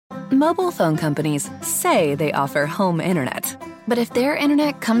Mobile phone companies say they offer home internet. But if their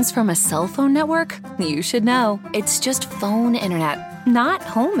internet comes from a cell phone network, you should know. It's just phone internet, not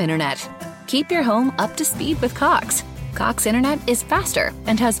home internet. Keep your home up to speed with Cox. Cox internet is faster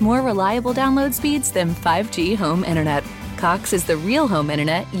and has more reliable download speeds than 5G home internet. Cox is the real home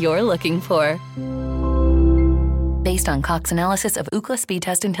internet you're looking for. Based on Cox analysis of Ookla speed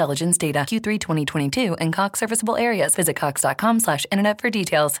test intelligence data Q3 2022 and Cox serviceable areas, visit cox.com/internet for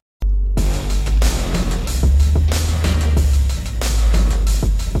details.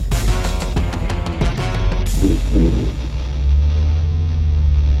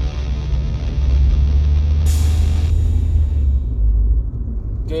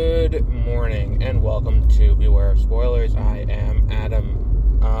 Good morning and welcome to Beware of Spoilers. I am Adam.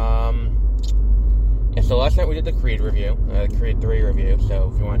 So last night we did the Creed review, the Creed 3 review,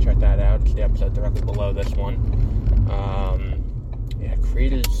 so if you want to check that out, it's the episode directly below this one.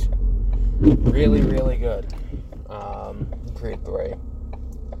 Creed is really, really good. Creed 3.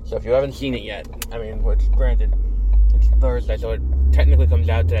 So if you haven't seen it yet, which granted, it's Thursday, so it technically comes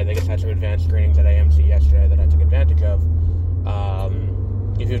out today. They just had some advanced screenings at AMC yesterday that I took advantage of.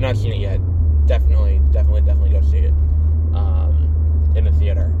 If you've not seen it yet, definitely go see it in the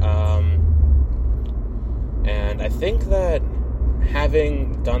theater. And I think that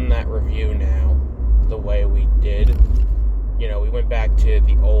having done that review now, the way we did, we went back to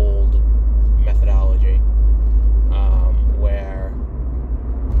the old methodology, where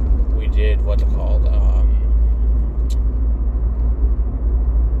we did, we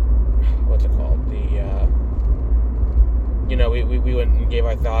went and gave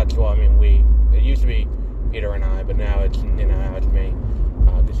our thoughts. Well, it used to be Peter and I, but now it's me,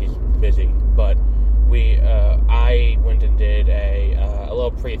 because he's busy. But I went and did a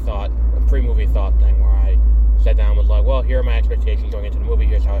little pre-movie thought thing where I sat down and was like, well, here are my expectations going into the movie,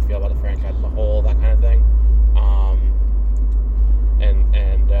 here's how I feel about the franchise as a whole, that kind of thing.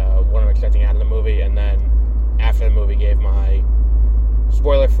 And what I'm expecting out of the movie, and then after the movie gave my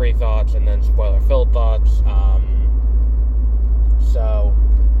spoiler-free thoughts and then spoiler-filled thoughts. So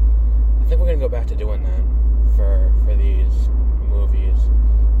I think we're going to go back to doing that for these movies.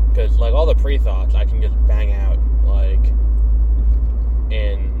 Because, all the pre-thoughts, I can just bang out,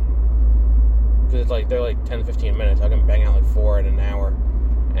 because they're 10 to 15 minutes. I can bang out 4 in an hour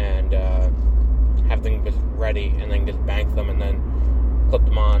and have them just ready and then just bank them and then clip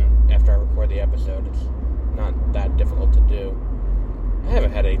them on after I record the episode. It's not that difficult to do. I have a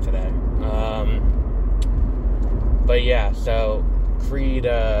headache today. But yeah, so Creed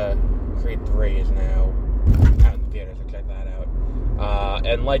 3 is now out in the theaters, so check that out.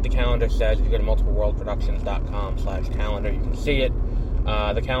 And like the calendar says, if you go to multipleworldproductions.com/calendar, you can see it.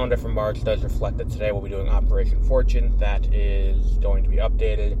 The calendar for March does reflect that today we'll be doing Operation Fortune. That is going to be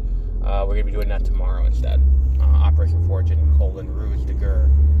updated. We're going to be doing that tomorrow instead. Operation Fortune, Rouge de Guerre.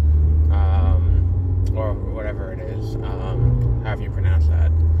 Or whatever it is. However you pronounce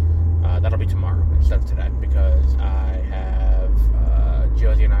that. That'll be tomorrow instead of today, because I have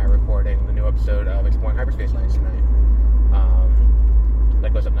Josie and I are recording the new episode of Exploring Hyperspace Lanes tonight.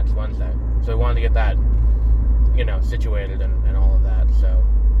 That goes up next Wednesday. So we wanted to get that, situated and all of that. So,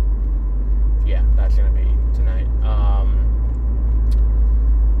 yeah, that's going to be tonight.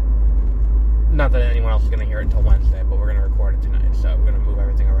 Not that anyone else is going to hear it until Wednesday, but we're going to record it tonight. So we're going to move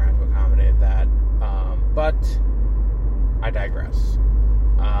everything around to accommodate that. But I digress.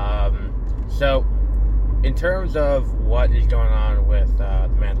 So, in terms of what is going on with The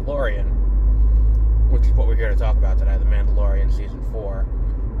Mandalorian, which is what we're here to talk about today, The Mandalorian Season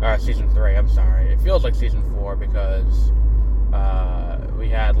 3, I'm sorry. It feels like Season 4 because we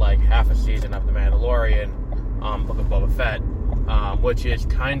had half a season of The Mandalorian Book of Boba Fett, which is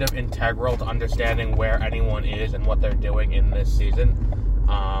kind of integral to understanding where anyone is and what they're doing in this season,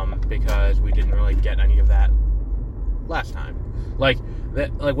 because we didn't really get any of that last time.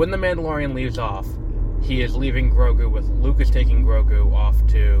 When The Mandalorian leaves off, he is leaving Grogu with Luke is taking Grogu off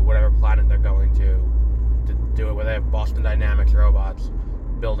to whatever planet they're going to do it, where they have Boston Dynamics robots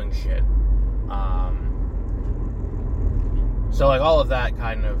building shit. So all of that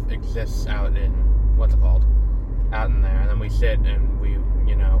kind of exists out in out in there, and then we sit and we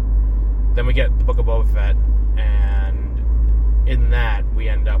then we get the Book of Boba Fett, and in that we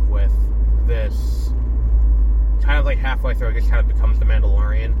end up with this kind of halfway through, it just kind of becomes The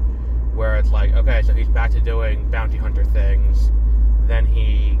Mandalorian, where it's okay, so he's back to doing bounty hunter things. Then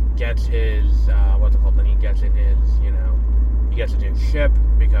he gets his, then he gets in his, he gets a new ship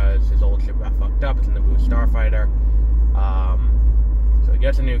because his old ship got fucked up. It's in the Blue Starfighter. So he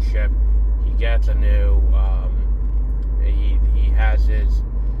gets a new ship. He gets a new, he has his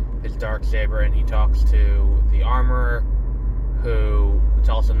Darksaber, and he talks to the armorer, who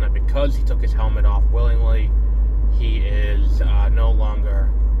tells him that because he took his helmet off willingly, he is no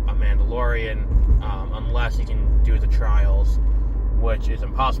longer a Mandalorian, unless he can do the trials, which is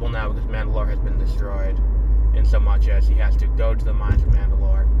impossible now because Mandalore has been destroyed, in so much as he has to go to the mines of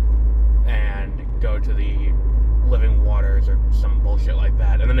Mandalore and go to the living waters or some bullshit like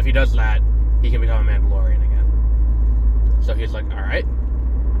that. And then if he does that, he can become a Mandalorian again. So he's like, alright,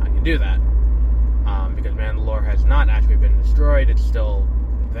 I can do that. Because Mandalore has not actually been destroyed, it's still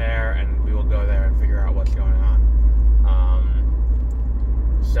there, and we will go there and figure out what's going on.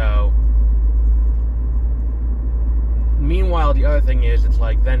 So, meanwhile, the other thing is, it's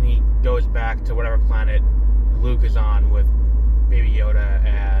like, then he goes back to whatever planet Luke is on with Baby Yoda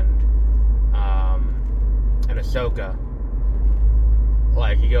and Ahsoka.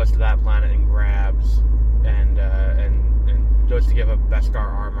 Like, he goes to that planet and grabs and goes to give a Beskar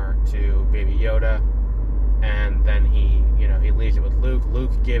armor to Baby Yoda, and then he leaves it with Luke.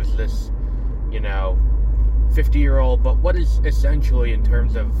 Luke gives this, 50-year-old, but what is essentially, in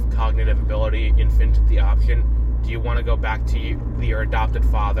terms of cognitive ability, infant, the option. Do you want to go back to your adopted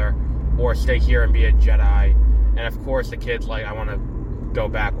father, or stay here and be a Jedi? And of course the kid's like, I want to go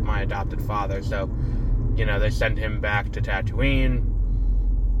back with my adopted father. So, they send him back to Tatooine,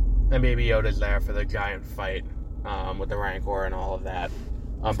 and Baby Yoda's there for the giant fight with the Rancor and all of that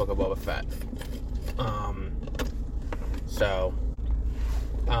on Book of Boba Fett.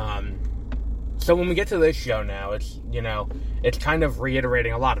 So when we get to this show now, it's kind of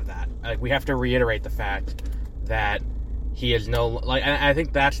reiterating a lot of that. Like, we have to reiterate the fact that he is I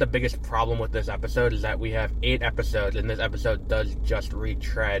think that's the biggest problem with this episode, is that we have 8 episodes, and this episode does just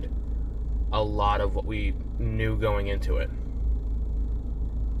retread a lot of what we knew going into it.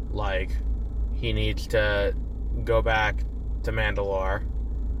 Like, he needs to go back to Mandalore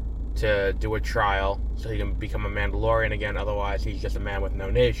to do a trial so he can become a Mandalorian again, otherwise he's just a man with no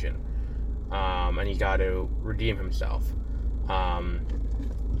nation. And he got to redeem himself.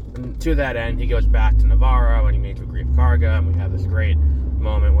 And to that end, he goes back to Navarro and he meets with Greef Karga, and we have this great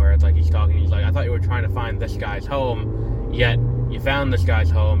moment where it's like he's talking, he's like, I thought you were trying to find this guy's home, yet you found this guy's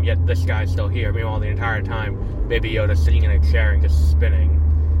home, yet this guy's still here. Meanwhile, the entire time, Baby Yoda's sitting in a chair and just spinning.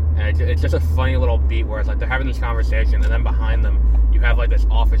 And it's just a funny little beat where it's like they're having this conversation, and then behind them, you have like this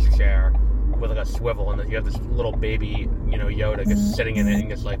office chair with like a swivel, and then you have this little baby, Yoda just sitting in it and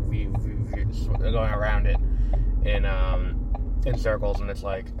just like going around it in circles, and it's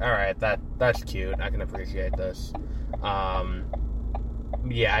like, all right, that's cute. I can appreciate this. I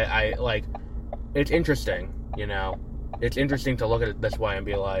like. It's interesting, It's interesting to look at it this way and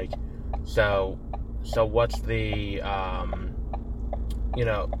be like, so what's the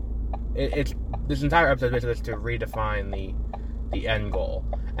it's this entire episode basically is to redefine the end goal.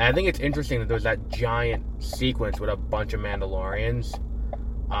 And I think it's interesting that there's that giant sequence with a bunch of Mandalorians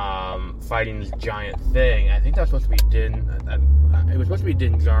fighting this giant thing. I think that's supposed to be it was supposed to be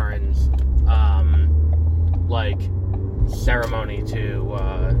Din Djarin's ceremony to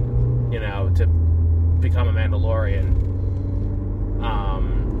become a Mandalorian.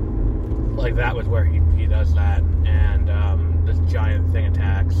 That was where he does that, and this giant thing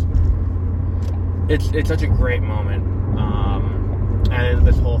attacks. It's such a great moment, and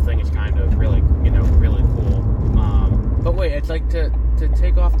this whole thing is kind of really cool. But wait, it's like to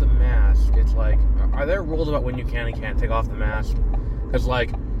take off the mask. It's like, are there rules about when you can and can't take off the mask? Because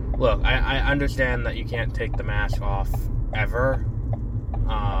look, I understand that you can't take the mask off ever,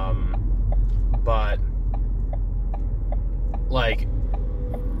 but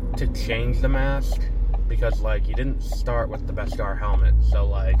to change the mask, because you didn't start with the Beskar helmet,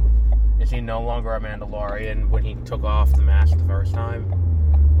 so is he no longer a Mandalorian when he took off the mask the first time?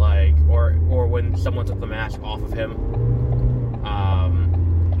 Or when someone took the mask off of him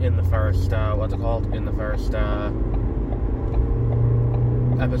in the first in the first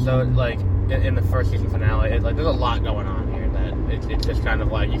episode, in the first season finale. There's a lot going on here that it's just kind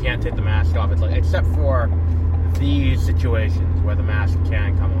of you can't take the mask off. It's except for these situations where the mask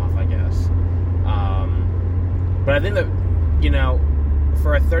can come off, I guess. But I think that,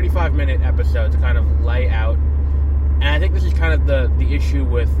 for a 35-minute episode to kind of lay out, and I think this is kind of the issue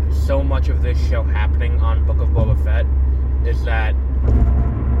with so much of this show happening on Book of Boba Fett, is that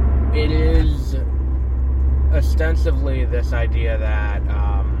it is ostensibly this idea that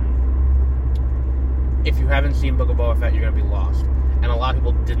if you haven't seen Book of Boba Fett, you're going to be lost. And a lot of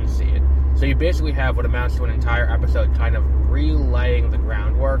people didn't see it. So you basically have what amounts to an entire episode kind of relaying the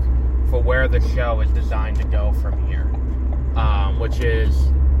groundwork for where the show is designed to go from here. Which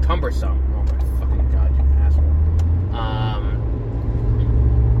is cumbersome. Oh my fucking god, you asshole.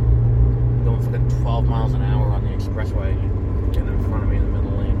 12 miles an hour on the expressway, getting in front of me in the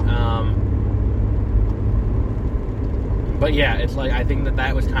middle lane. But yeah, it's like, I think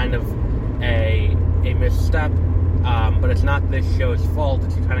that was kind of a misstep, but it's not this show's fault.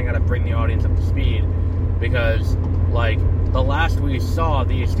 It's you kind of got to bring the audience up to speed, because, like, the last we saw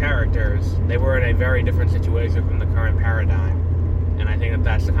these characters, they were in a very different situation from the current paradigm, and I think that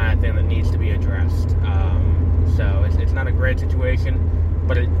that's the kind of thing that needs to be addressed. So it's not a great situation,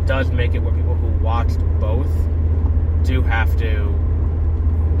 but it does make it where people who watched both do have to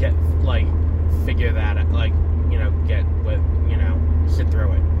get, like, figure that, like, you know, get with, you know, sit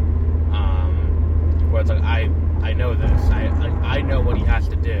through it. Where it's like, I know this. I know what he has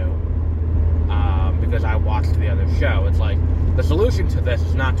to do, because I watched the other show. It's like, the solution to this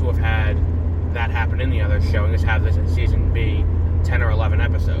is not to have had that happen in the other show and just have this in season B, 10 or 11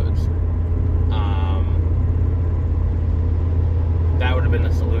 episodes. That would have been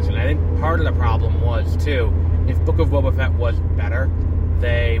the solution. I think part of the problem was, too, if Book of Boba Fett was better,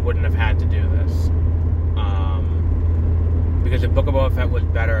 they wouldn't have had to do this. Because if Book of Boba Fett was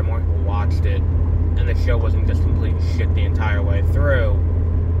better and more people watched it, and the show wasn't just complete shit the entire way through,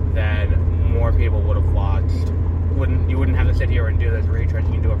 then more people would have watched. You wouldn't have to sit here and do this retread.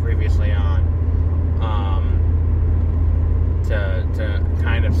 You can do it previously on, to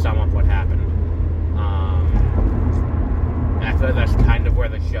kind of sum up what happened. And I feel like that's kind of where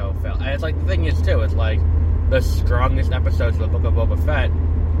the show fell. And it's like, the thing is, too, it's like, the strongest episodes of the Book of Boba Fett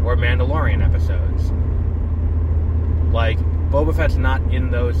were Mandalorian episodes. Like, Boba Fett's not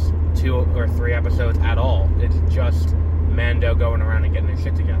in those 2 or 3 episodes at all. It's just Mando going around and getting his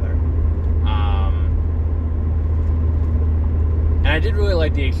shit together. And I did really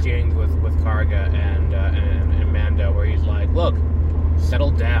like the exchange with Karga and Mando, where he's like, look, settle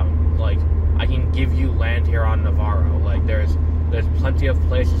down. Like, I can give you land here on Navarro. Like, there's plenty of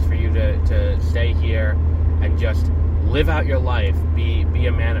places for you to stay here and just live out your life, be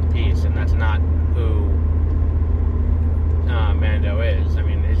a man of peace. And that's not who Mando is. I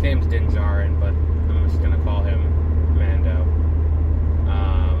mean, his name's Din Djarin, but I'm just gonna call him Mando.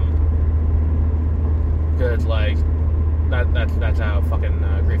 Because, like, that's how fucking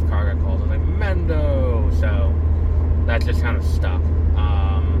Grief Karga calls him, like, Mando. So that just kind of stuck.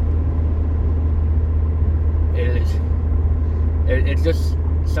 It's just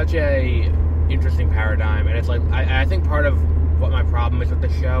such a interesting paradigm, and it's like, I think part of what my problem is with the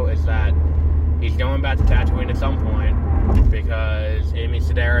show is that he's going back to Tatooine at some point, because Amy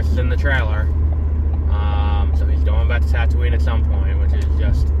Sedaris is in the trailer. So he's going back to Tatooine at some point, which is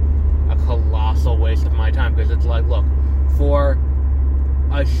just a colossal waste of my time, because it's like, look, for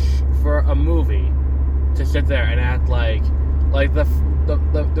a movie to sit there and act like the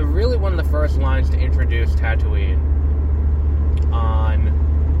really one of the first lines to introduce Tatooine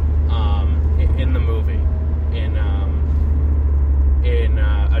in the movie in A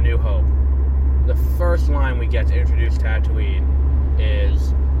New Hope. The first line we get to introduce Tatooine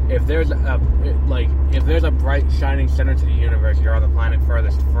is, if there's a bright shining center to the universe, you're on the planet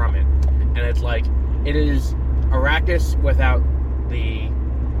furthest from it. And it's like, it is Arrakis without the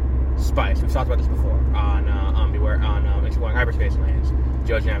spice. We've talked about this before on Exploring Hyperspace Lanes.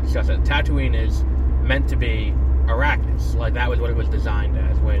 Joe's and I have discussed it. Tatooine is meant to be Arrakis. Like, that was what it was designed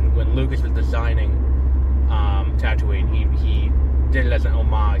as. When Lucas was designing Tatooine, he did it as an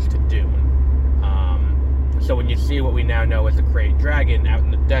homage to Dune. So when you see what we now know as the Great Dragon out in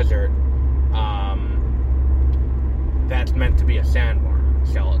the desert, that's meant to be a sandworm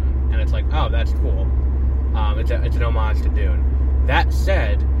skeleton. And it's like, oh, that's cool. It's an homage to Dune. That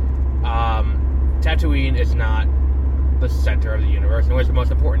said, Tatooine is not the center of the universe, nor is the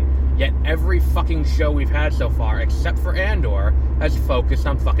most important. Yet every fucking show we've had so far, except for Andor, has focused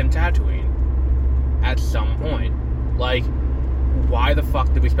on fucking Tatooine at some point. Like, why the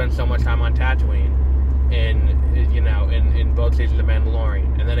fuck did we spend so much time on Tatooine in both seasons of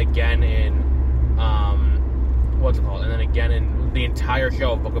Mandalorian, and then again in and then again in the entire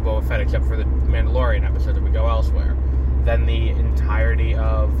show of Book of Boba Fett, except for the Mandalorian episode that we go elsewhere. Then the entirety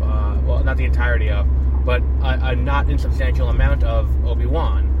of not the entirety of, but a not insubstantial amount of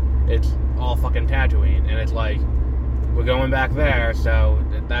Obi-Wan. It's all fucking Tatooine, and it's like, we're going back there, so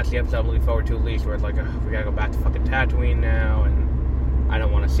that's the episode I'm looking forward to least, where it's like, we gotta go back to fucking Tatooine now, and I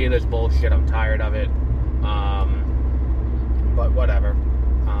don't want to see this bullshit, I'm tired of it. But whatever.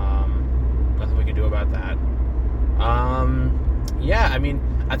 Nothing we can do about that. Yeah, I mean,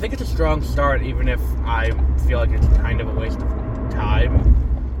 I think it's a strong start, even if I feel like it's kind of a waste of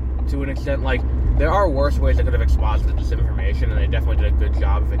time to an extent. Like, there are worse ways they could have exposited this information, and they definitely did a good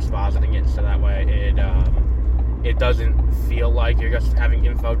job of expositing it, so that way it doesn't feel like you're just having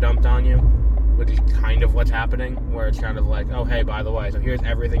info dumped on you, which is kind of what's happening, where it's kind of like, oh, hey, by the way, so here's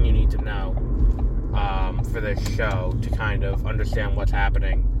everything you need to know for this show to kind of understand what's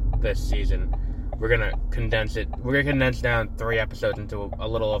happening this season. We're going to condense it. We're going to condense down 3 episodes into a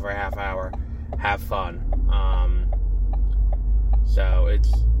little over a half hour. Have fun. So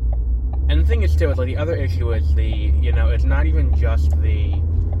it's... And the thing is, too, is like the other issue is it's not even just the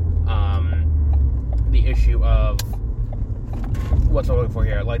issue of what's I'm looking for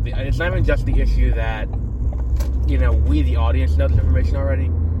here. Like, it's not even just the issue that, we, the audience, know this information already,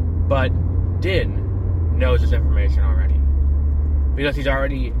 but Din knows this information already. Because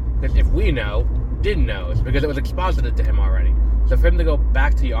because if we know, Din knows, because it was exposited to him already. So for him to go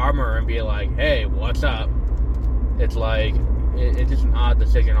back to the armorer and be like, hey, what's up? It's like, it's just an odd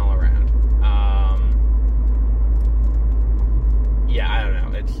decision all around. I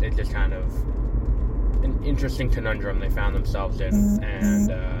don't know. It's just kind of an interesting conundrum they found themselves in,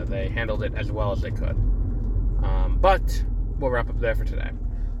 and they handled it as well as they could. But we'll wrap up there for today.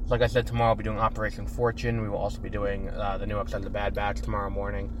 Like I said, tomorrow I'll be doing Operation Fortune. We will also be doing the new episode of The Bad Batch tomorrow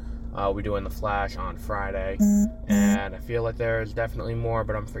morning. We'll be doing The Flash on Friday. And I feel like there's definitely more,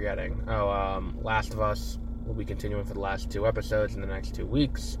 but I'm forgetting. Last of Us will be continuing for the last 2 episodes in the next 2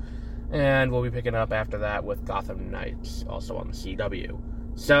 weeks. And we'll be picking up after that with Gotham Knights, also on the CW.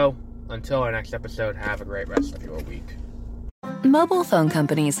 So, until our next episode, have a great rest of your week. Mobile phone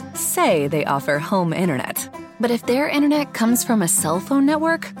companies say they offer home internet. But if their internet comes from a cell phone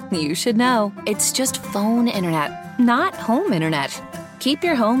network, you should know. It's just phone internet, not home internet. Keep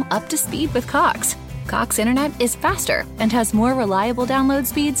your home up to speed with Cox. Cox internet is faster and has more reliable download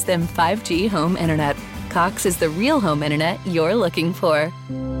speeds than 5G home internet. Cox is the real home internet you're looking for.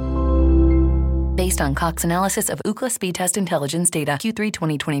 Based on Cox analysis of Ookla speed test intelligence data Q3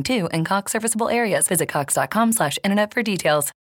 2022 and Cox serviceable areas, visit cox.com/internet for details.